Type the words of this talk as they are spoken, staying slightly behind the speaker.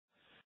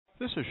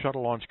This is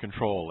Shuttle Launch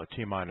Control at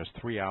T-minus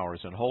 3 hours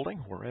in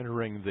holding. We're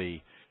entering the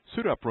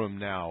suit-up room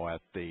now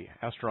at the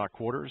astronaut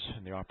quarters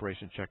in the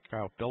Operation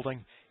Checkout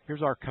building.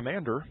 Here's our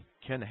commander,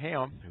 Ken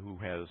Ham, who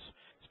has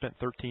spent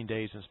 13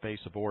 days in space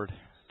aboard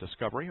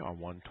Discovery on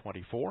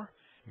 124.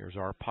 Here's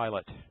our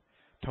pilot,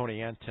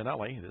 Tony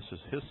Antonelli. This is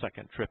his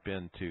second trip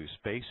into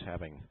space,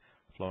 having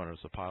flown as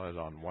a pilot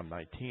on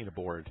 119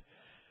 aboard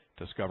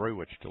Discovery,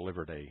 which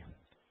delivered a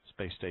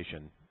space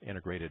station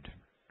integrated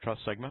truss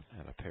segment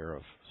and a pair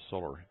of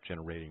solar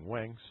generating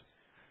wings.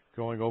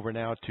 Going over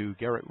now to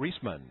Garrett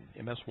Reisman,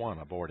 MS-1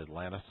 aboard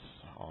Atlantis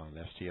on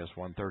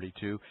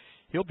STS-132.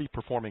 He'll be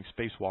performing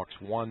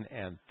spacewalks 1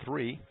 and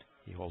 3.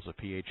 He holds a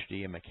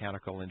PhD in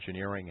mechanical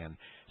engineering and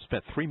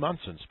spent 3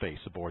 months in space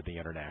aboard the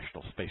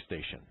International Space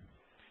Station.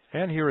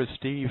 And here is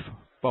Steve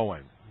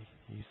Bowen.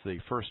 He's the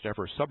first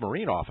ever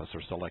submarine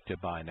officer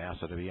selected by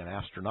NASA to be an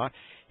astronaut.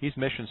 He's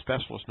mission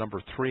specialist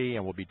number 3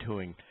 and will be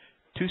doing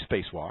 2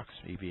 spacewalks,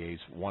 EVAs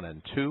 1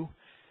 and 2.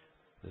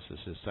 This is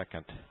his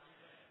second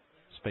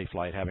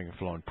spaceflight, having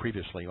flown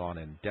previously on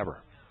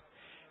Endeavour.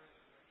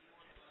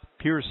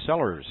 Piers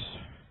Sellers,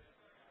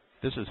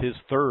 this is his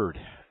third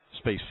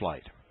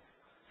spaceflight,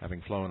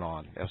 having flown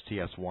on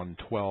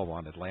STS-112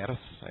 on Atlantis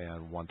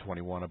and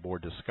 121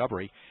 aboard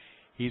Discovery.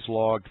 He's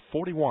logged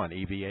 41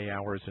 EVA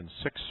hours in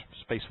 6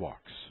 spacewalks.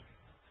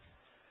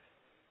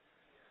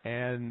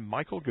 And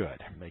Michael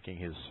Good, making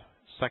his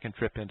second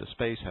trip into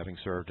space, having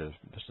served as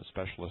mission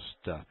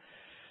specialist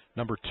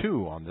number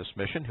 2 on this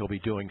mission. He'll be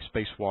doing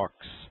spacewalks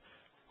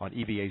on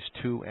EVAs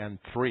 2 and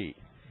 3.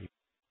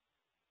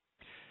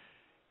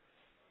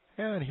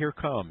 And here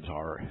comes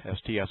our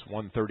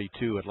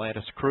STS-132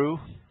 Atlantis crew,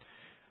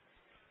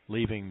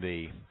 leaving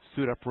the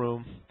suit-up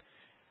room,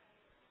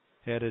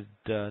 headed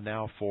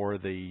now for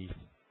the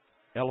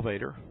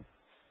elevator.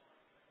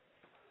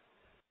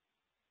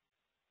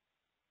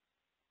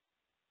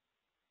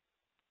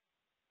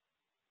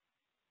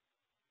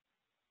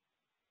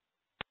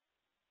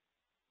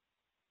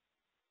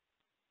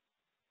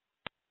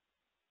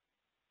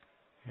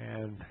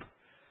 And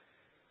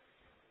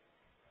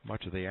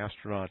much of the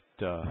astronaut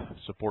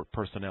support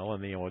personnel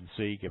in the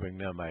ONC giving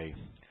them a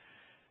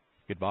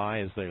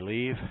goodbye as they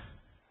leave.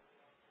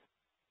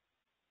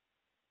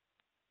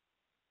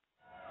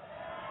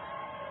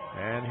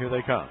 And here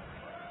they come.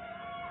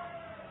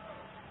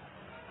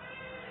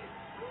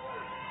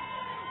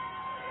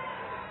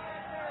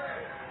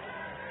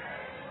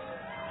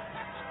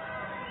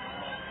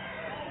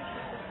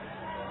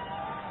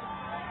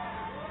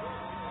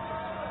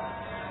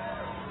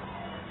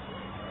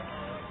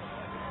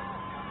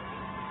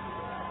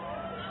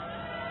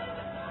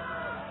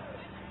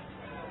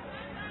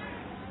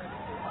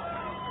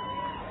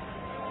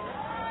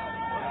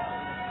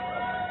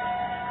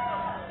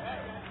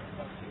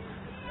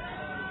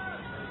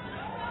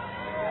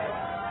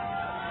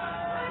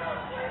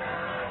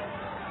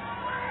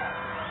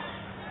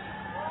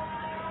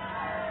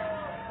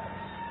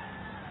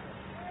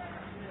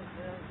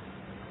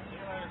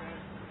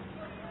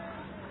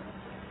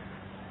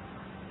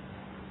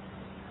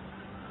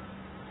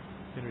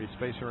 Kennedy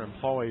Spacer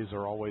employees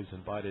are always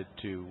invited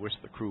to wish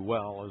the crew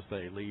well as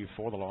they leave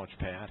for the launch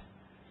pad.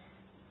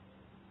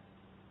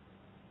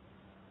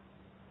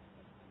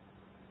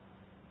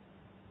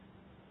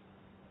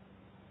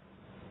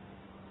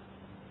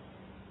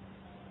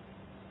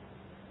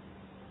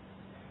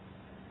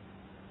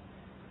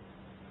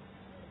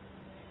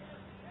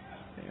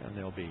 And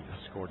they'll be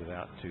escorted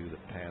out to the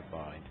pad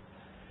by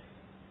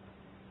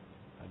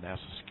a NASA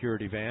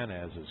security van,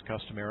 as is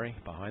customary,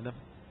 behind them.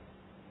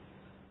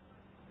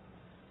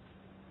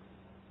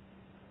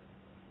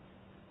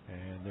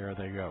 And there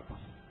they go.